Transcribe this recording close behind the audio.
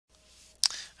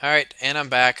Alright, and I'm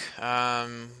back.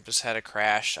 Just had a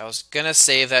crash. I was gonna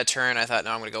save that turn. I thought,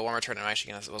 no, I'm gonna go one more turn. I'm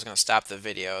actually was gonna stop the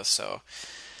video, so.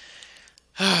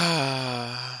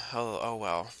 Oh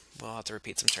well. We'll have to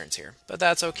repeat some turns here. But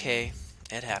that's okay.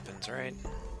 It happens, right?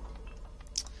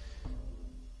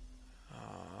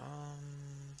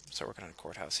 Start working on a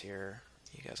courthouse here.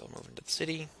 You guys will move into the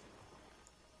city.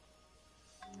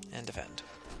 And defend.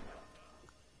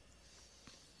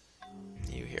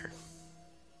 You here.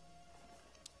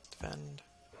 Defend.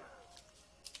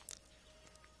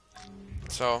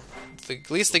 So,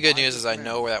 at least the good news is I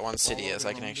know where that one city is.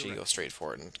 I can actually go straight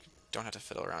for it and don't have to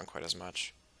fiddle around quite as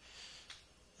much.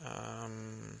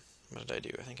 What did I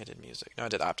do? I think I did music. No, I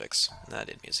did optics. And then I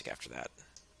did music after that.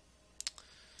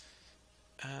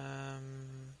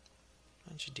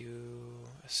 Why don't you do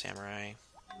a samurai?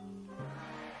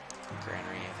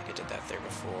 Granary. I think I did that there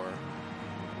before.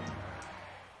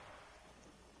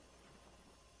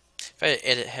 If I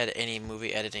had any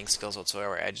movie editing skills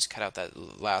whatsoever, I just cut out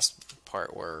that last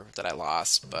part that I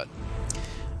lost. But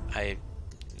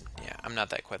I'm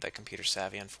not quite that computer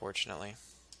savvy, unfortunately.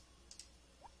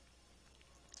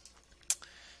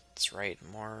 That's right,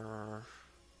 more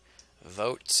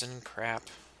votes and crap.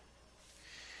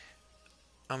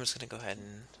 I'm just gonna go ahead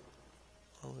and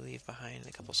leave behind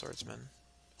a couple swordsmen.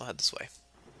 We'll head this way.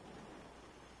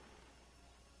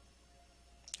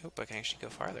 Hope I can actually go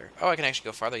farther. Oh, I can actually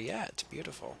go farther yet.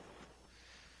 Beautiful.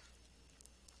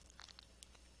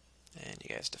 And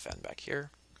you guys defend back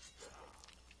here.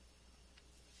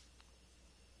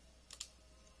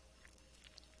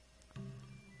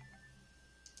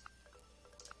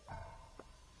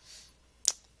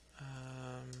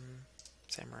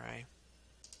 Samurai.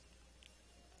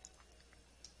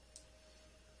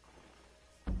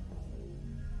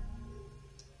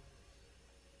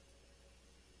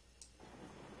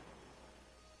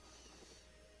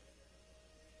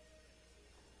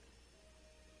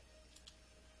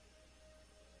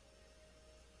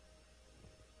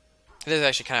 It is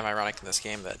actually kind of ironic in this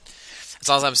game that as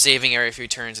long as I'm saving every few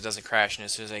turns, it doesn't crash, and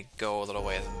as soon as I go a little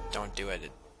ways and don't do it,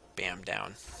 it bam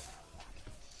down.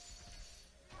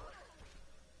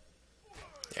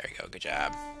 There you go, good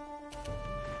job.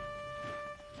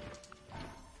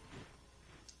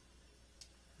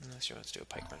 Unless you want to do a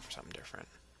pikeman for something different.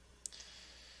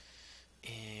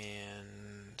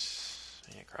 And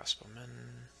yeah,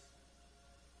 crossbowmen.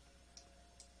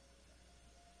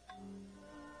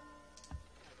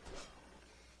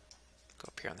 Go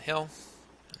up here on the hill,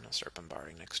 and I'll start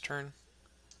bombarding next turn.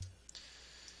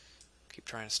 Keep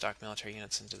trying to stock military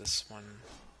units into this one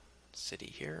city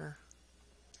here.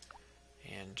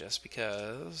 And just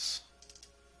because...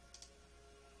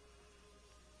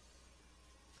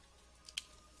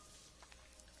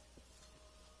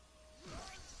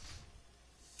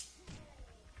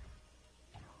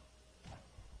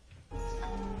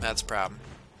 that's a problem.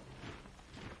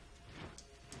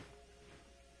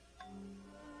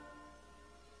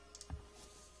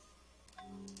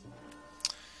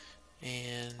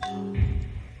 And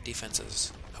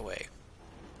defenses away.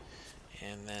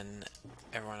 And then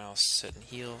everyone else sit and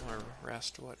heal or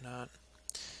rest or whatnot.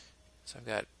 So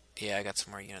I got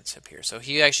some more units up here. So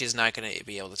he actually is not going to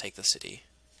be able to take the city.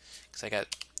 Because I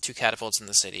got 2 catapults in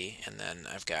the city, and then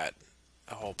I've got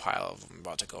a whole pile of them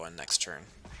about to go in next turn.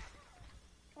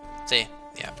 See?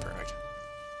 Yeah, perfect.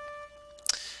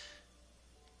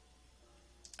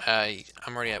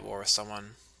 I'm already at war with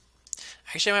someone.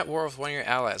 Actually, I'm at war with one of your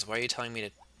allies. Why are you telling me to...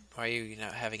 Why are you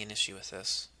not having an issue with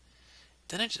this?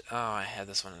 Then oh, I had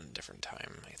this one in a different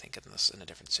time. I think in a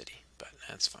different city. But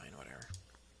that's fine, whatever.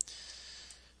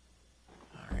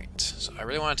 Alright, so I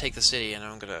really want to take the city, and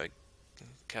I'm going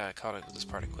to call it this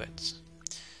part of quits.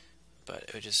 But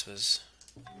it just was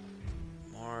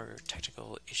more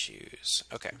technical issues.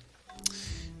 Okay,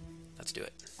 let's do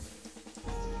it.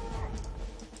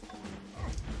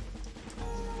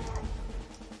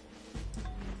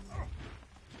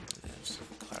 There's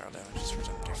collateral damages for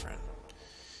something different.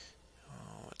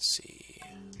 Oh, let's see.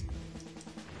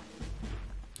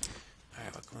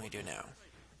 Alright, what can we do now?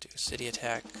 Do a city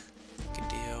attack. Good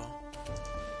deal.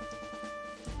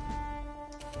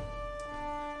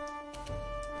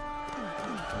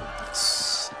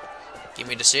 Yes. Give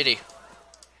me the city.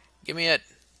 Give me it.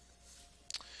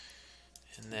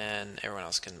 And then everyone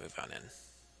else can move on in.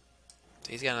 So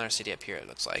he's got another city up here, it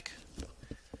looks like.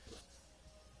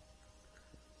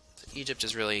 So Egypt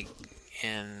is really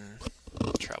in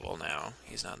trouble now.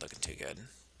 He's not looking too good.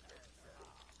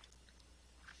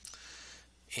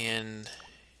 And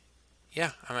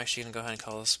yeah, I'm actually going to go ahead and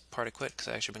call this part a quit because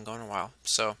I've actually been going a while.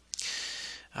 So,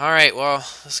 alright, well,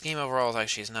 this game overall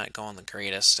is not going the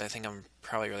greatest. I think I'm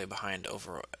probably really behind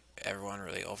over everyone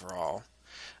really overall.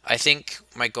 I think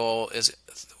my goal is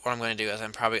what I'm going to do is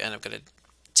I'm probably end up going to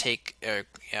take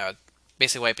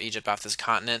basically wipe Egypt off this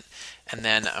continent, and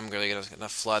then I'm really going to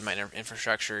flood my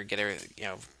infrastructure, get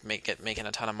making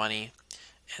a ton of money,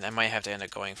 and I might have to end up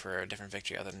going for a different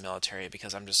victory other than military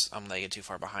because I'm lagging too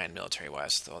far behind military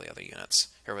wise with all the other units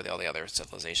or with all the other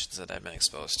civilizations that I've been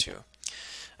exposed to.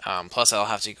 Plus, I'll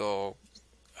have to go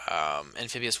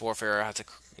amphibious warfare. I have to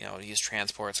use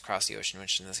transports across the ocean,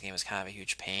 which in this game is kind of a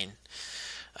huge pain.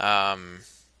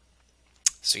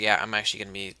 So yeah, I'm actually going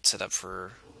to be set up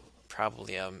for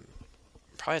probably have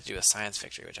to do a science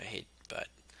victory, which I hate, but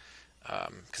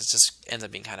because it just ends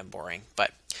up being kind of boring.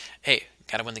 But hey,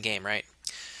 gotta win the game, right?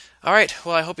 All right.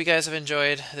 Well, I hope you guys have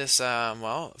enjoyed this.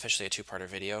 Well, officially a two-parter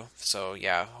video. So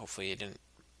yeah, hopefully you didn't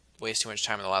waste too much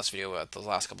time in the last video with those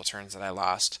last couple turns that I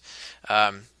lost.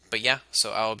 But yeah,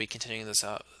 so I will be continuing this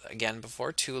out again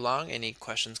before too long. Any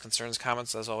questions, concerns,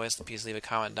 comments, as always, please leave a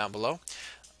comment down below.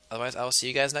 Otherwise, I will see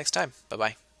you guys next time.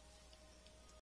 Bye-bye.